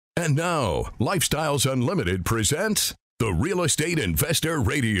And now, Lifestyles Unlimited presents the Real Estate Investor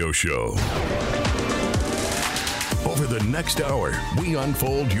Radio Show. Over the next hour, we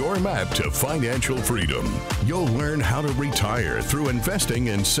unfold your map to financial freedom. You'll learn how to retire through investing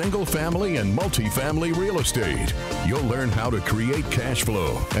in single family and multifamily real estate. You'll learn how to create cash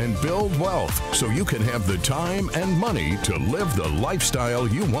flow and build wealth so you can have the time and money to live the lifestyle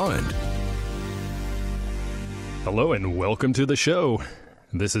you want. Hello and welcome to the show.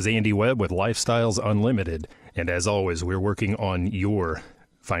 This is Andy Webb with Lifestyles Unlimited. And as always, we're working on your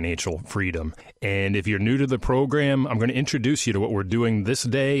financial freedom. And if you're new to the program, I'm going to introduce you to what we're doing this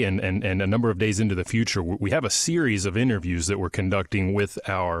day and a number of days into the future. We have a series of interviews that we're conducting with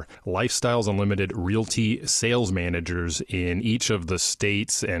our Lifestyles Unlimited Realty sales managers in each of the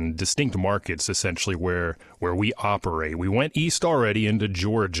states and distinct markets, essentially, where we operate. We went east already into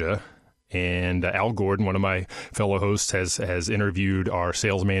Georgia. And Al Gordon, one of my fellow hosts, has interviewed our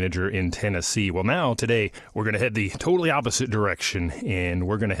sales manager in Tennessee. Well, now today we're going to head the totally opposite direction, and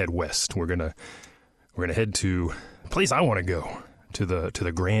we're going to head west. We're going to head to a place I want to go, to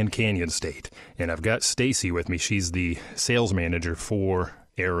the Grand Canyon State. And I've got Stacey with me. She's the sales manager for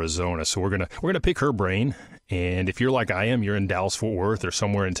Arizona. So we're gonna pick her brain. And if you're like I am, you're in Dallas-Fort Worth or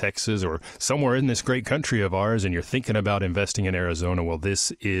somewhere in Texas or somewhere in this great country of ours, and you're thinking about investing in Arizona, well,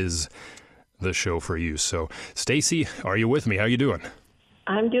 this is the show for you. So, Stacey, are you with me? How you doing?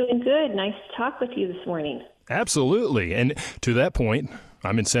 I'm doing good. Nice to talk with you this morning. Absolutely. And to that point,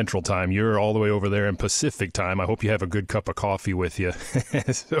 I'm in Central Time. You're all the way over there in Pacific Time. I hope you have a good cup of coffee with you.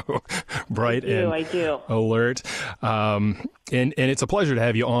 So bright I do. Alert. And it's a pleasure to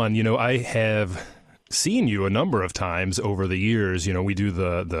have you on. You know, I have seen you a number of times over the years. You know, we do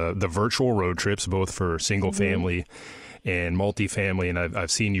the virtual road trips, both for single family and multifamily, and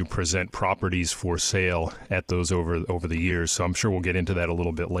I've seen you present properties for sale at those over the years, so I'm sure we'll get into that a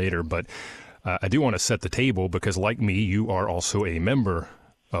little bit later. But I do want to set the table because, like me, you are also a member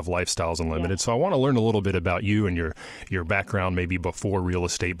of Lifestyles Unlimited. Yeah. So I want to learn a little bit about you and your background, maybe before real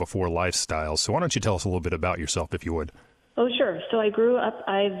estate, before lifestyles. So why don't you tell us a little bit about yourself, if you would? Oh, sure. So I grew up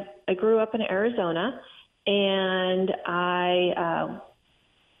in Arizona, and I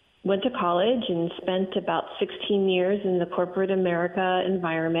went to college and spent about 16 years in the corporate America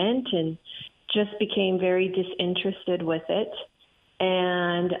environment and just became very disinterested with it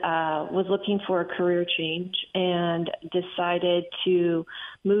and was looking for a career change and decided to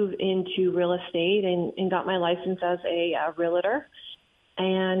move into real estate and got my license as a realtor.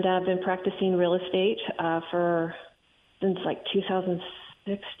 And I've been practicing real estate since like 2006.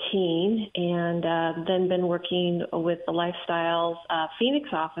 And then been working with the Lifestyles Phoenix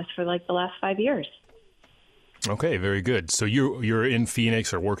office for like the last 5 years. Okay, very good. So you're in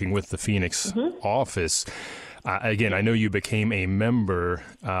Phoenix or working with the Phoenix office. Again, I know you became a member.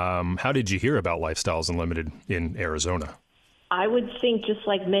 How did you hear about Lifestyles Unlimited in Arizona? I would think, just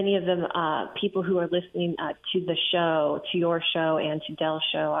like many of them, people who are listening to the show, to your show and to Dell's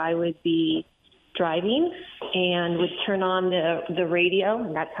show, I would be driving and would turn on the radio,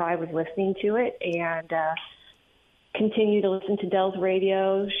 and that's how I was listening to it, and continue to listen to Dell's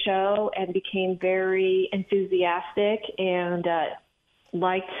radio show and became very enthusiastic and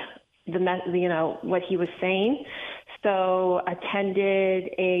liked what he was saying. So attended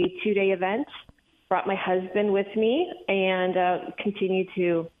a 2-day event, brought my husband with me, and continued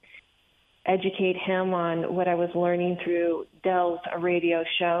to educate him on what I was learning through Dell's radio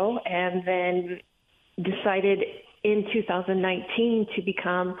show, and then decided in 2019 to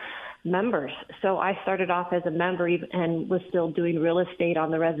become members. So I started off as a member and was still doing real estate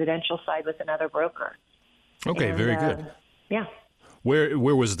on the residential side with another broker. Okay, very good. Yeah. Where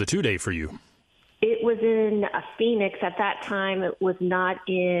was the 2-day for you? It was in Phoenix. At that time, it was not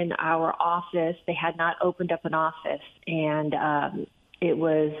in our office. They had not opened up an office, and it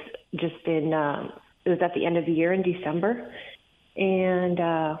was just it was at the end of the year in December, and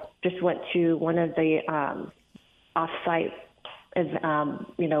just went to one of the off-site,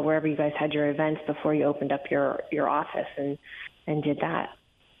 wherever you guys had your events before you opened up your office, and did that.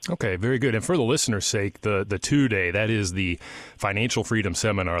 Okay, very good. And for the listener's sake, the 2-day, that is the Financial Freedom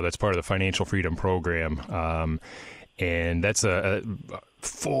Seminar. That's part of the Financial Freedom Program. And that's a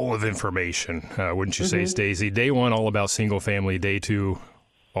full of information, wouldn't you say, Stacey? Day 1, all about single family. Day 2,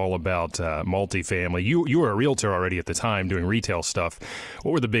 all about multifamily. You were a realtor already at the time doing retail stuff.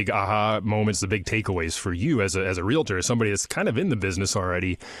 What were the big aha moments, the big takeaways for you as a realtor, as somebody that's kind of in the business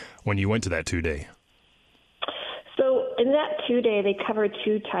already, when you went to that 2-day? So in that 2-day, they covered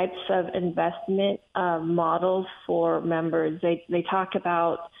 2 types of investment models for members. They talk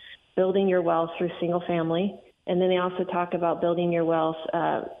about building your wealth through single family And then they also talk about building your wealth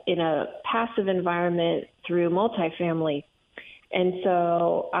in a passive environment through multifamily. And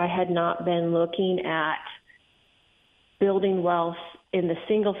so I had not been looking at building wealth in the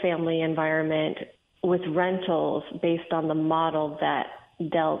single family environment with rentals based on the model that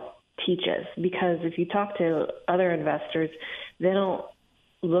Dell teaches. Because if you talk to other investors, they don't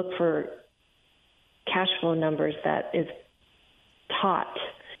look for cash flow numbers that is taught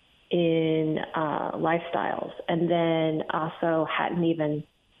in Lifestyles. And then also hadn't even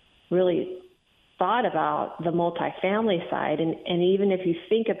really thought about the multifamily side. And even if you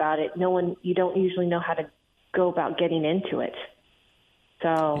think about it, you don't usually know how to go about getting into it.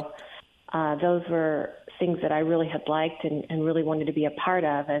 So those were things that I really had liked and really wanted to be a part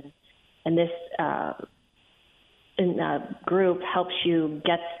of. And this group helps you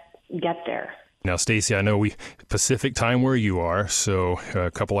get there. Now, Stacey, I know we Pacific time where you are, so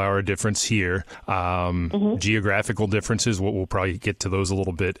a couple hour difference here. Geographical differences, we'll probably get to those a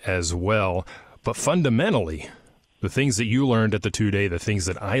little bit as well. But fundamentally, the things that you learned at the 2-day, the things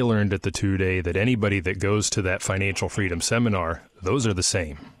that I learned at the 2-day, that anybody that goes to that financial freedom seminar, those are the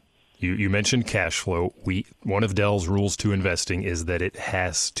same. You mentioned cash flow. One of Dell's rules to investing is that it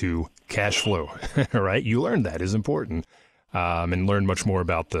has to cash flow, right? You learned that is important. And learn much more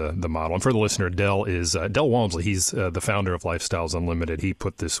about the model. And for the listener, Dell Walmsley. He's the founder of Lifestyles Unlimited. He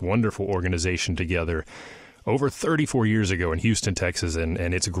put this wonderful organization together over 34 years ago in Houston, Texas, and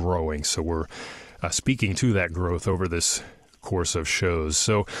it's growing. So we're speaking to that growth over this course of shows.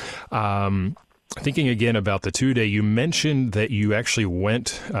 So thinking again about the 2-day, you mentioned that you actually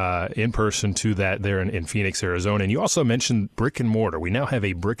went in person to that there in Phoenix, Arizona. And you also mentioned brick and mortar. We now have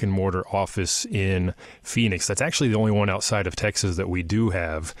a brick and mortar office in Phoenix. That's actually the only one outside of Texas that we do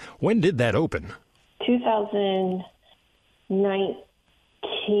have. When did that open?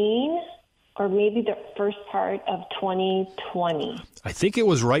 2019, or maybe the first part of 2020. I think it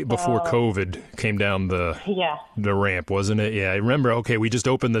was right before COVID came down the ramp, wasn't it? Yeah, I remember, okay, we just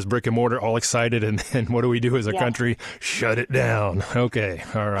opened this brick and mortar, all excited, and then what do we do as a country? Shut it down. Okay,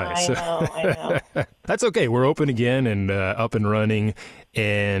 all right. I know. That's okay. We're open again and up and running,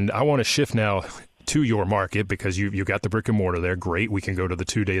 and I want to shift now to your market because you got the brick and mortar there. Great. We can go to the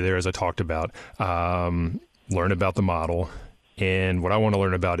 2-day there, as I talked about, learn about the model. And what I want to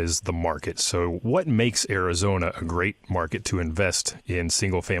learn about is the market. So what makes Arizona a great market to invest in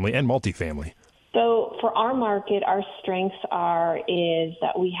single family and multifamily? So for our market, our strengths is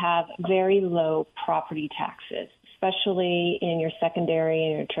that we have very low property taxes, especially in your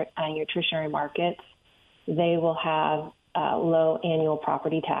secondary and your tertiary markets. They will have low annual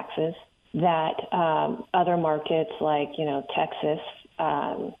property taxes that other markets like, Texas,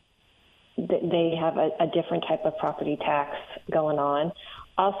 they have a different type of property tax going on.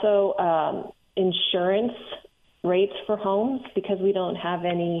 Also, insurance rates for homes, because we don't have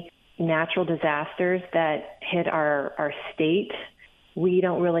any natural disasters that hit our state. We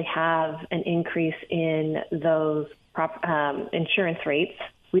don't really have an increase in those insurance rates.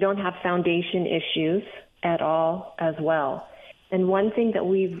 We don't have foundation issues at all as well. And one thing that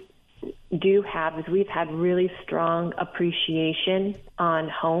we do have is we've had really strong appreciation on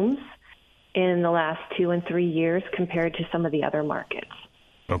homes in the last 2 and 3 years compared to some of the other markets.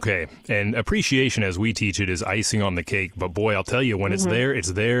 Okay. And appreciation, as we teach it, is icing on the cake. But boy, I'll tell you, when it's there,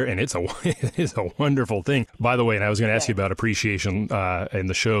 and it's a wonderful thing. By the way, and I was going to ask you about appreciation in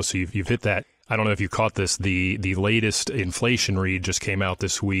the show, so you've hit that. I don't know if you caught this. The latest inflation read just came out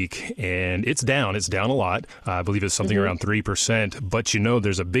this week, and it's down. It's down a lot. I believe it's something around 3%. But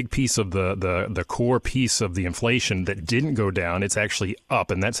there's a big piece of the core piece of the inflation that didn't go down. It's actually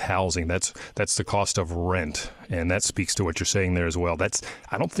up, and that's housing. That's the cost of rent, and that speaks to what you're saying there as well.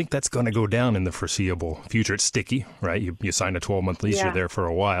 I don't think that's going to go down in the foreseeable future. It's sticky, right? You signed a 12-month lease. You're there for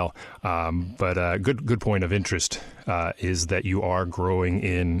a while. But a good point of interest is that you are growing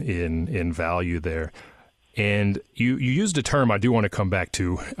in value there. And you used a term I do want to come back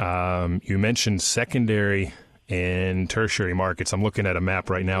to. You mentioned secondary and tertiary markets. I'm looking at a map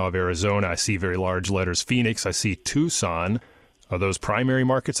right now of Arizona. I see very large letters Phoenix. I see Tucson. Are those primary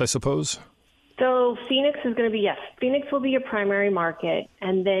markets, I suppose? So Phoenix is going to be, yes. Phoenix will be your primary market.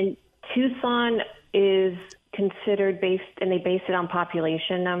 And then Tucson is considered and they base it on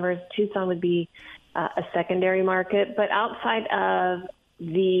population numbers. Tucson would be a secondary market. But outside of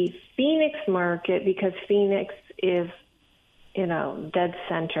the Phoenix market, because Phoenix is, dead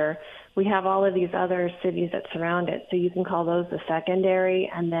center, we have all of these other cities that surround it. So you can call those the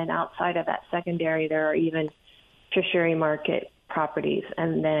secondary. And then outside of that secondary, there are even tertiary market properties.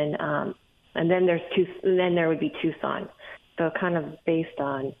 And then there would be Tucson. So kind of based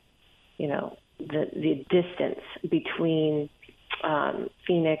on, the distance between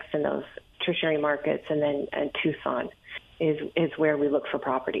Phoenix and those tertiary markets, and Tucson is where we look for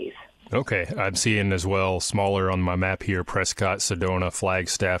properties. Okay. I'm seeing as well, smaller on my map here, Prescott, Sedona,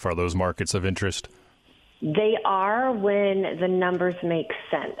 Flagstaff. Are those markets of interest? They are, when the numbers make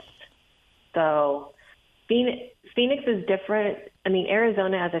sense. So Phoenix is different. I mean,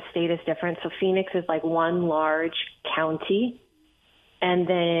 Arizona as a state is different. So Phoenix is like one large county. And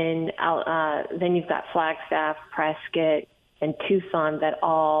then you've got Flagstaff, Prescott, and Tucson that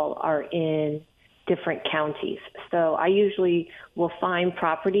all are in different counties. So I usually will find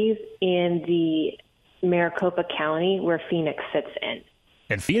properties in the Maricopa County where Phoenix sits in.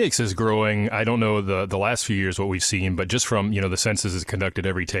 And Phoenix is growing. I don't know the last few years what we've seen, but just from, the census is conducted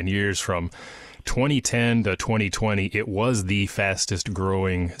every 10 years. From 2010 to 2020, it was the fastest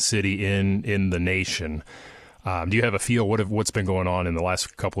growing city in the nation. Do you have a feel what's been going on in the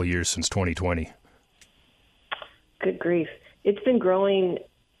last couple of years since 2020? Good grief. It's been growing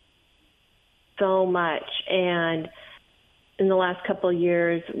so much. And in the last couple of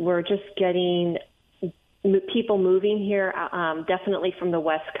years, we're just getting people moving here, definitely from the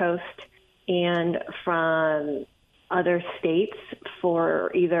West Coast and from other states,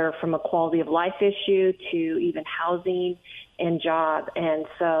 for either from a quality of life issue to even housing and job. And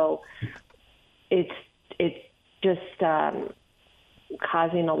so it's just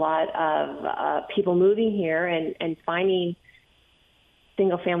causing a lot of people moving here, and finding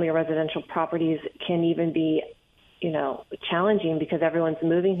single-family or residential properties can even be challenging because everyone's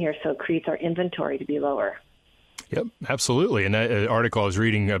moving here, so it creates our inventory to be lower. Yep, absolutely. And that article I was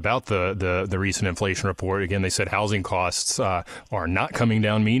reading about the recent inflation report, again, they said housing costs are not coming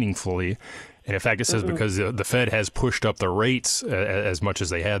down meaningfully. And in fact, it says because the Fed has pushed up the rates as much as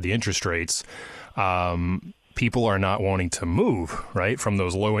they had, the interest rates, people are not wanting to move, right, from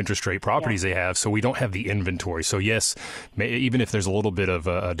those low interest rate properties they have. So we don't have the inventory. So yes, even if there's a little bit of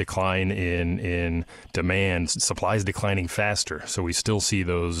a decline in demand, supply is declining faster. So we still see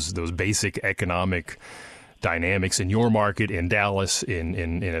those basic economic dynamics in your market, in Dallas,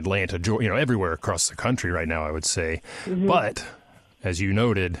 in Atlanta, Georgia, everywhere across the country right now, I would say. But as you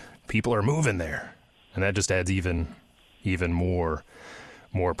noted, people are moving there, and that just adds even more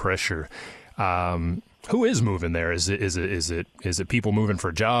pressure. Who is moving there? Is it people moving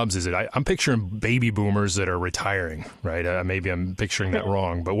for jobs? I'm picturing baby boomers that are retiring, right? Maybe I'm picturing that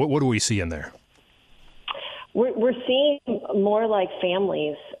wrong, but what do we see in there? We're seeing more like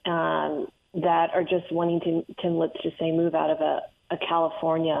families that are just wanting to let's just say move out of a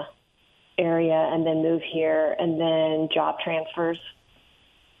California area and then move here, and then job transfers.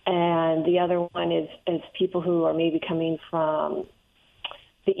 And the other one is people who are maybe coming from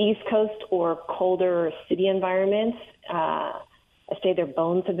the East Coast or colder city environments. I say their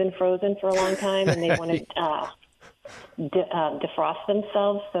bones have been frozen for a long time, and they want to defrost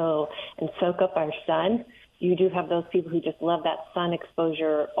themselves and soak up our sun. You do have those people who just love that sun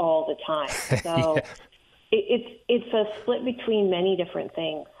exposure all the time. So it's a split between many different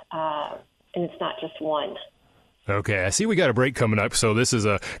things, and it's not just one. Okay, I see we got a break coming up, so this is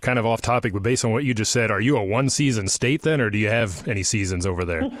a kind of off topic, but based on what you just said, are you a one-season state then, or do you have any seasons over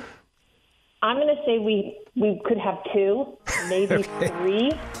there? I'm going to say we could have 2, maybe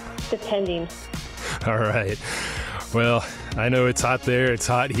 3, depending. All right. Well, I know it's hot there, it's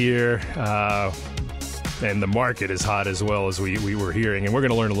hot here, and the market is hot as well, as we were hearing, and we're going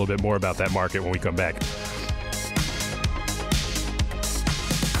to learn a little bit more about that market when we come back.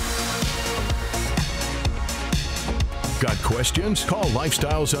 Got questions? Call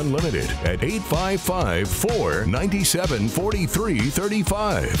Lifestyles Unlimited at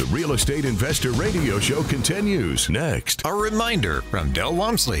 855-497-4335. The Real Estate Investor Radio Show continues next. A reminder from Del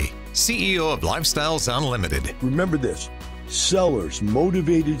Walmsley, CEO of Lifestyles Unlimited. Remember this,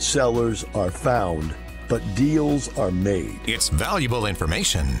 motivated sellers are found, but deals are made. It's valuable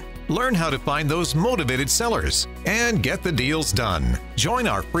information. Learn how to find those motivated sellers and get the deals done. Join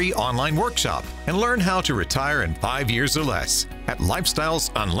our free online workshop and learn how to retire in 5 years or less at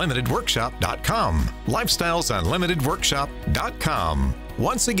lifestylesunlimitedworkshop.com. lifestylesunlimitedworkshop.com.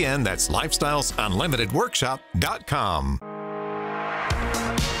 Once again, that's lifestylesunlimitedworkshop.com.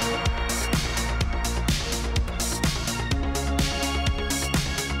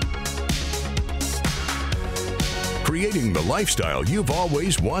 Creating the lifestyle you've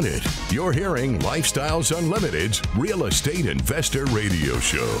always wanted. You're hearing Lifestyles Unlimited's Real Estate Investor Radio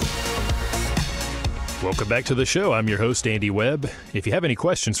Show. Welcome back to the show. I'm your host, Andy Webb. If you have any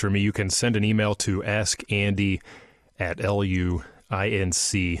questions for me, you can send an email to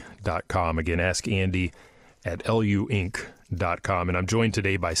askandy@luinc.com. Again, askandy@luinc.com. realtor.com. And I'm joined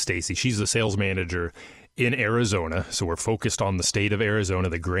today by Stacey. She's the sales manager in Arizona. So we're focused on the state of Arizona,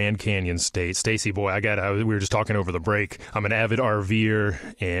 the Grand Canyon state. Stacey, boy, we were just talking over the break. I'm an avid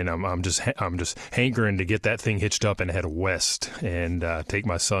RVer, and I'm just hankering to get that thing hitched up and head west and take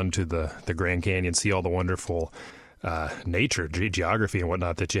my son to the Grand Canyon, see all the wonderful nature, geography, and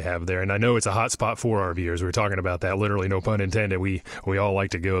whatnot that you have there. And I know it's a hot spot for RVers. We were talking about that, literally, no pun intended. We all like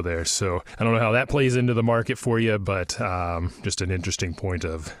to go there. So I don't know how that plays into the market for you, but just an interesting point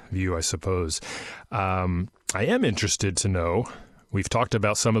of view, I suppose. I am interested to know, we've talked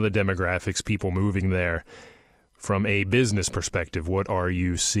about some of the demographics, people moving there. From a business perspective, what are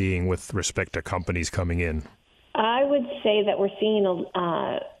you seeing with respect to companies coming in? I would say that we're seeing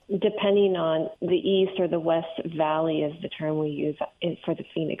depending on the East or the West Valley is the term we use for the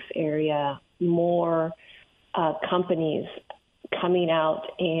Phoenix area, more companies coming out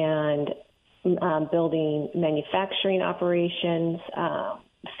and building manufacturing operations,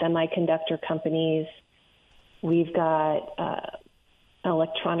 semiconductor companies. We've got an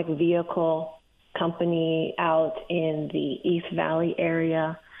electronic vehicle company out in the East Valley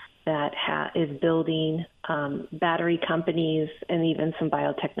area that is building battery companies and even some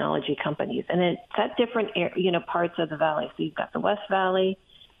biotechnology companies. And it's at different parts of the valley. So you've got the West Valley,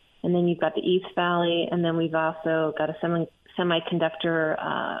 and then you've got the East Valley, and then we've also got a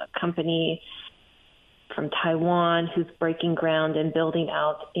semiconductor company from Taiwan who's breaking ground and building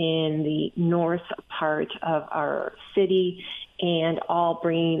out in the north part of our city, and all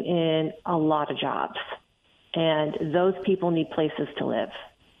bringing in a lot of jobs. And those people need places to live.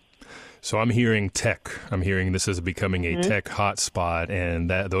 So I'm hearing tech. I'm hearing this is becoming a tech hotspot, and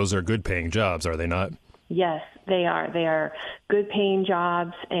those are good-paying jobs, are they not? Yes, they are. They are good-paying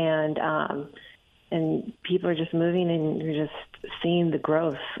jobs, and people are just moving, and you're just seeing the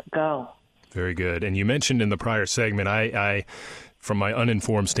growth go. Very good. And you mentioned in the prior segment, I from my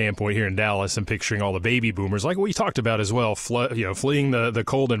uninformed standpoint here in Dallas, I'm picturing all the baby boomers, like we talked about as well, fleeing the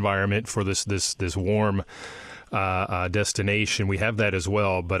cold environment for this warm destination. We have that as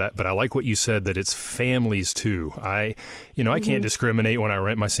well, but I like what you said, that it's families too. I can't discriminate when I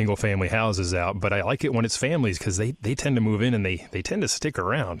rent my single family houses out, but I like it when it's families because they tend to move in and they tend to stick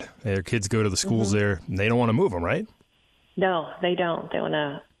around. Their kids go to the schools there, and they don't want to move them, right? No, they don't. They want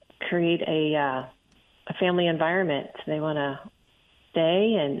to create a family environment. They want to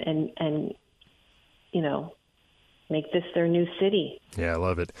stay and make this their new city. Yeah, I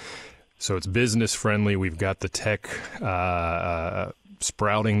love it. So it's business friendly. We've got the tech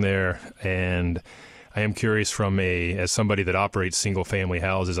sprouting there, and I am curious as somebody that operates single family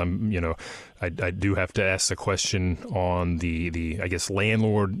houses, I do have to ask the question on the I guess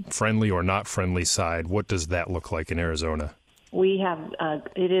landlord friendly or not friendly side. What does that look like in Arizona? We have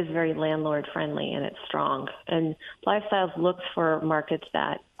it is very landlord friendly, and it's strong. And Lifestyles looks for markets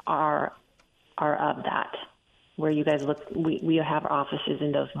that are of that. Where you guys look, we have offices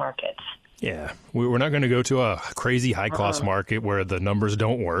in those markets. Yeah, we're not going to go to a crazy high-cost market where the numbers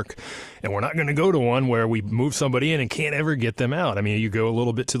don't work, and we're not going to go to one where we move somebody in and can't ever get them out. I mean, you go a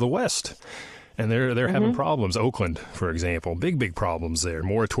little bit to the west, and they're having problems. Oakland, for example, big problems there.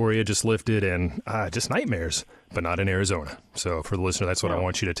 Moratoria just lifted, and just nightmares, but not in Arizona. So for the listener, that's what I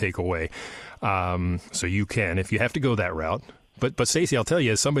want you to take away. So you can, if you have to go that route. But Stacey, I'll tell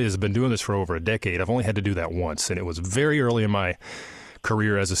you, as somebody that's been doing this for over a decade, I've only had to do that once, and it was very early in my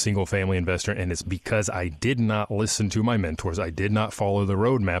career as a single-family investor, and it's because I did not listen to my mentors. I did not follow the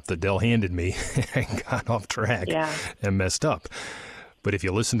roadmap that Dell handed me and got off track and messed up. But if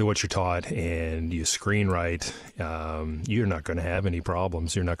you listen to what you're taught and you screen right, you're not going to have any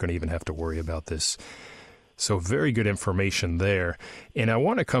problems. You're not going to even have to worry about this. So very good information there. And I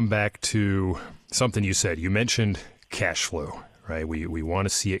want to come back to something you said. You mentioned cash flow. Right, we want to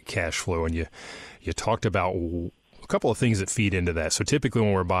see it cash flow, and you talked about a couple of things that feed into that. So typically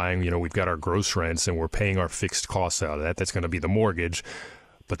when we're buying, we've got our gross rents and we're paying our fixed costs out of that. That's going to be the mortgage.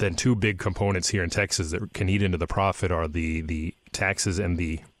 But then two big components here in Texas that can eat into the profit are the taxes and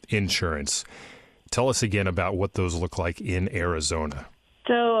the insurance. Tell us again about what those look like in Arizona.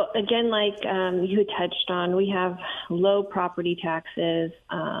 So again, like you touched on, we have low property taxes.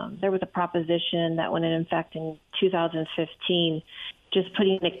 There was a proposition that went in effect in 2015, just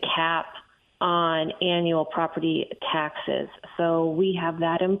putting a cap on annual property taxes. So we have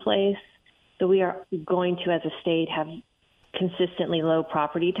that in place. So we are going to, as a state, have consistently low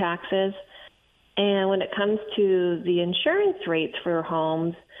property taxes. And when it comes to the insurance rates for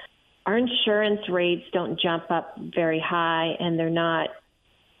homes, our insurance rates don't jump up very high, and they're not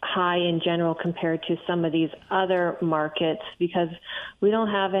high in general compared to some of these other markets because we don't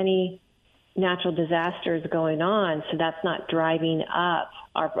have any natural disasters going on, so that's not driving up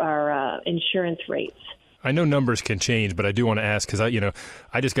our insurance rates. I know numbers can change, but I do want to ask because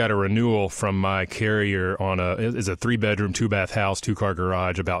I just got a renewal from my carrier on it's a 3-bedroom, 2-bath house, 2-car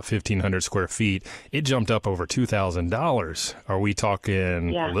garage, about 1,500 square feet. It jumped up over $2,000. Are we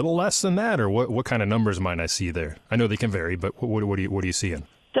talking a little less than that, or what kind of numbers might I see there? I know they can vary, but what are you seeing?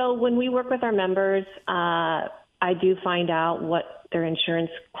 So when we work with our members, I do find out what their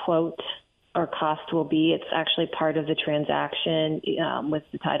insurance quote or cost will be. It's actually part of the transaction with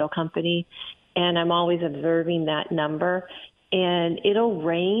the title company. And I'm always observing that number. And it'll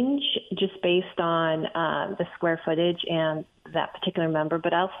range just based on the square footage and that particular member.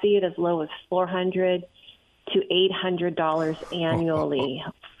 But I'll see it as low as $400 to $800 annually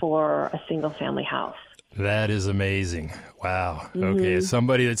for a single-family house. That is amazing. Wow. Mm-hmm. Okay. As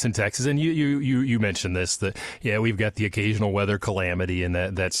somebody that's in Texas, and you mentioned this, that, we've got the occasional weather calamity, and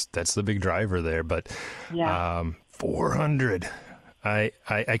that's the big driver there. But 400,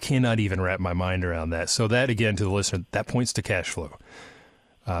 I cannot even wrap my mind around that. So that, again, to the listener, that points to cash flow.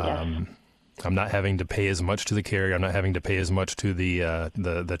 I'm not having to pay as much to the carrier. I'm not having to pay as much to the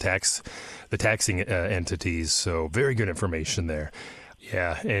taxing entities. So very good information there.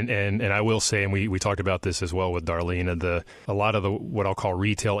 Yeah, and I will say, and we talked about this as well with Darlene, a lot of what I'll call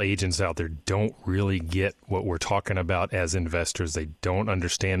retail agents out there don't really get what we're talking about as investors. They don't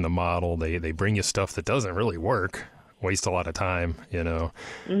understand the model. They bring you stuff that doesn't really work, waste a lot of time,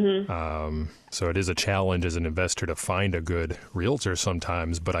 Mm-hmm. So it is a challenge as an investor to find a good realtor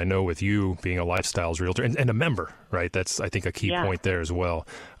sometimes. But I know with you being a Lifestyles Realtor and a member, right? That's, I think, a key point there as well,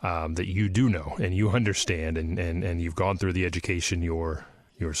 that you do know and you understand and you've gone through the education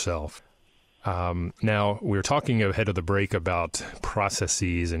yourself. Now, we were talking ahead of the break about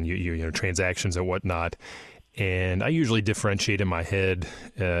processes and you transactions and whatnot. And I usually differentiate in my head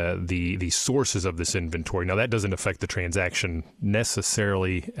the sources of this inventory. Now, that doesn't affect the transaction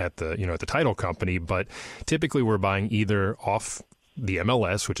necessarily at the title company, but typically we're buying either off the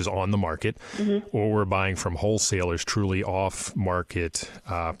MLS, which is on the market, mm-hmm. or we're buying from wholesalers, truly off-market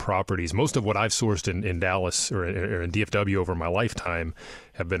properties. Most of what I've sourced in Dallas or in DFW over my lifetime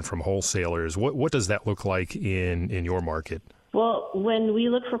have been from wholesalers. What does that look like in your market? Well, when we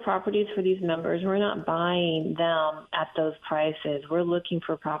look for properties for these members, we're not buying them at those prices. We're looking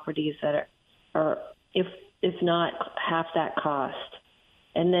for properties that are if not half that cost.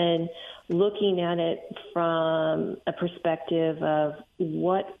 And then looking at it from a perspective of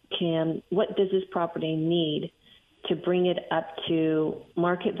what does this property need to bring it up to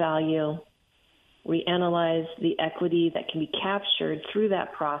market value. We analyze the equity that can be captured through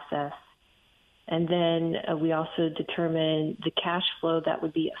that process. And then we also determine the cash flow that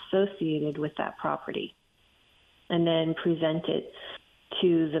would be associated with that property and then present it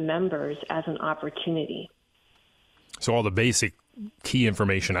to the members as an opportunity. So all the basic key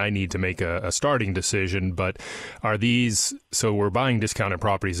information I need to make a starting decision, but are these, so we're buying discounted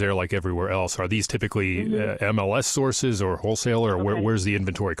properties there like everywhere else. Are these typically mm-hmm. MLS sources or wholesaler, or where's the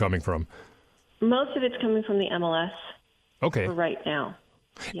inventory coming from? Most of it's coming from the MLS for right now.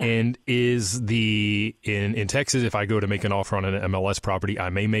 Yeah. And is in Texas, if I go to make an offer on an MLS property, I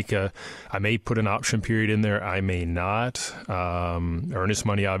may put an option period in there. I may not. Earnest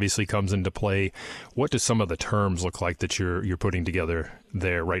money obviously comes into play. What do some of the terms look like that you're putting together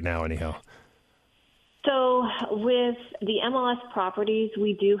there right now, anyhow? So with the MLS properties,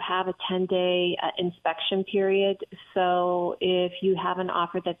 we do have a 10-day inspection period. So if you have an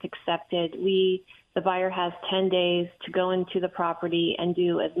offer that's accepted, the buyer has 10 days to go into the property and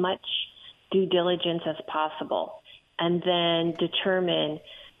do as much due diligence as possible, and then determine,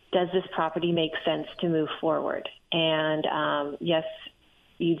 does this property make sense to move forward? And yes,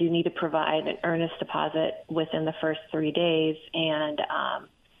 you do need to provide an earnest deposit within the first 3 days, and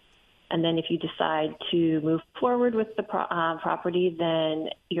then if you decide to move forward with the property, then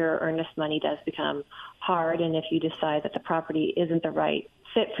your earnest money does become hard. And if you decide that the property isn't the right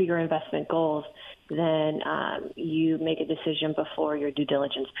fit for your investment goals, then you make a decision before your due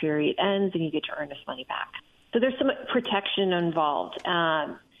diligence period ends and you get your earnest money back. So there's some protection involved.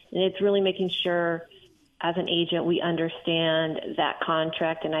 And it's really making sure as an agent we understand that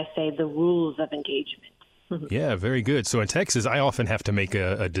contract, and I say the rules of engagement. Yeah, very good. So in Texas, I often have to make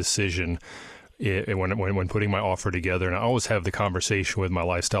a decision when putting my offer together, and I always have the conversation with my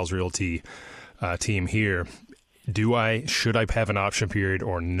Lifestyles Realty team here. Should I have an option period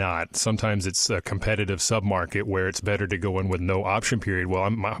or not? Sometimes it's a competitive submarket where it's better to go in with no option period. Well,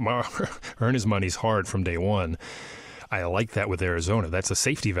 my earnest money's hard from day one. I like that with Arizona. That's a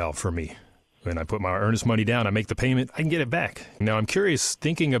safety valve for me. When I put my earnest money down, I make the payment, I can get it back. Now, I'm curious,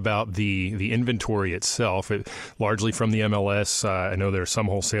 thinking about the inventory itself, largely from the MLS. I know there are some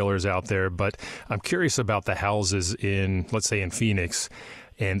wholesalers out there, but I'm curious about the houses in, let's say, in Phoenix,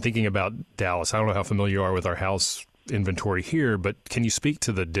 and thinking about Dallas. I don't know how familiar you are with our house inventory here, but can you speak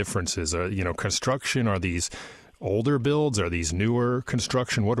to the differences? Construction, are these older builds? Are these newer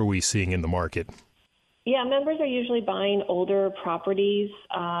construction? What are we seeing in the market? Yeah, members are usually buying older properties,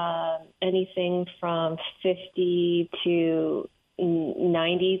 anything from 50 to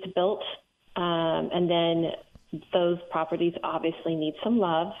 90s built. And then those properties obviously need some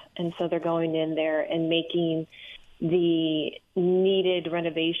love. And so they're going in there and making the needed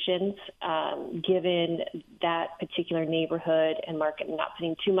renovations, given that particular neighborhood and market, and not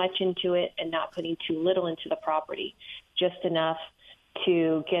putting too much into it and not putting too little into the property, just enough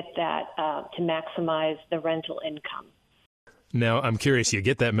to get that, to maximize the rental income. Now, I'm curious, you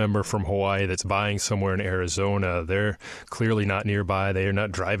get that member from Hawaii that's buying somewhere in Arizona. They're clearly not nearby. They're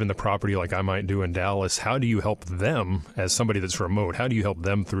not driving the property like I might do in Dallas. How do you help them, as somebody that's remote, how do you help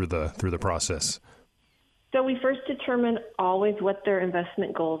them through the process? So we first determine always what their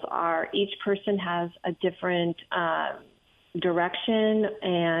investment goals are. Each person has a different direction,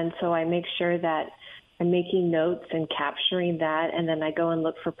 and so I make sure that I'm making notes and capturing that, and then I go and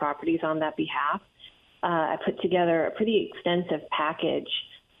look for properties on that behalf. I put together a pretty extensive package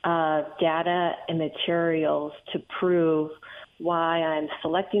of data and materials to prove why I'm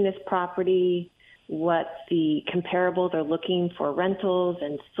selecting this property, what the comparables are looking for rentals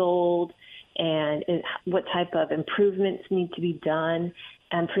and sold, and what type of improvements need to be done,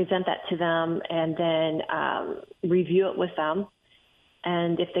 and present that to them, and then review it with them.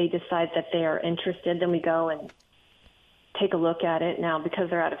 And if they decide that they are interested, then we go and take a look at it. Now, because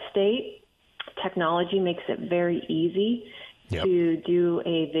they're out of state, technology makes it very easy to do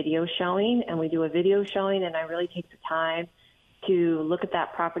a video showing. And we do a video showing, and I really take the time to look at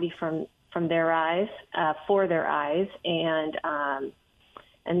that property from their eyes, for their eyes.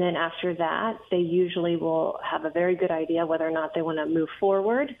 And then after that, they usually will have a very good idea whether or not they want to move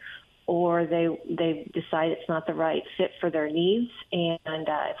forward, or they decide it's not the right fit for their needs. And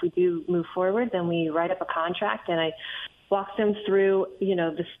if we do move forward, then we write up a contract, and I walk them through,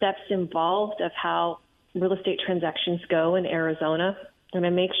 the steps involved of how real estate transactions go in Arizona. And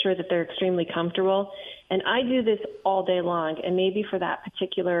I make sure that they're extremely comfortable. And I do this all day long. And maybe for that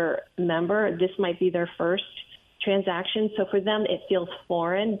particular member, this might be their first transaction. So for them, it feels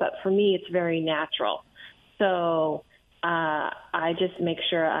foreign, but for me, it's very natural. So I just make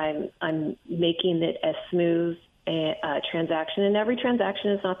sure I'm making it as smooth a transaction, and every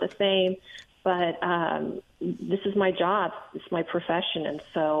transaction is not the same, but this is my job, it's my profession, and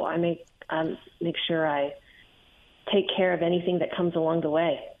so I make sure I take care of anything that comes along the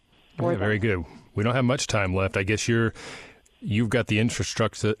way. Yeah, very good. We don't have much time left. I guess you've got the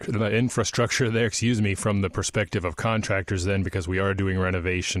infrastructure there, from the perspective of contractors then, because we are doing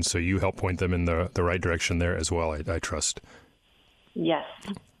renovations, so you help point them in the right direction there as well, I trust. Yes.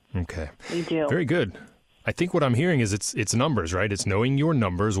 Okay. We do. Very good. I think what I'm hearing is it's numbers, right? It's knowing your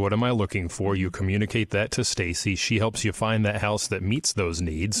numbers. What am I looking for? You communicate that to Stacey. She helps you find that house that meets those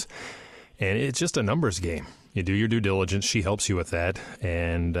needs. And it's just a numbers game. You do your due diligence. She helps you with that.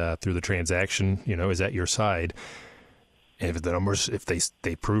 And through the transaction, is at your side. And if the numbers, if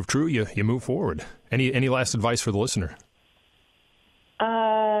they prove true, you move forward. Any last advice for the listener?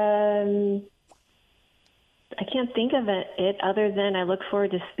 I can't think of it other than I look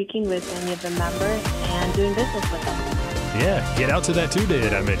forward to speaking with any of the members and doing business with them. Yeah, get out to that Tuesday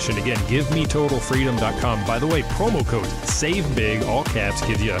that I mentioned. Again, givemetotalfreedom.com. By the way, promo code SAVEBIG, all caps,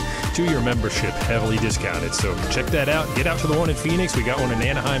 gives you a 2-year membership heavily discounted. So check that out. Get out to the one in Phoenix. We got one in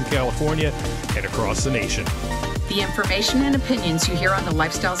Anaheim, California, and across the nation. The information and opinions you hear on the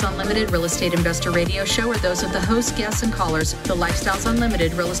Lifestyles Unlimited Real Estate Investor Radio Show are those of the hosts, guests, and callers. The Lifestyles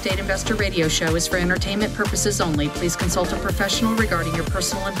Unlimited Real Estate Investor Radio Show is for entertainment purposes only. Please consult a professional regarding your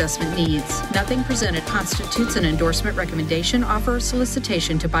personal investment needs. Nothing presented constitutes an endorsement, recommendation, offer, or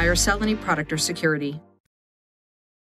solicitation to buy or sell any product or security.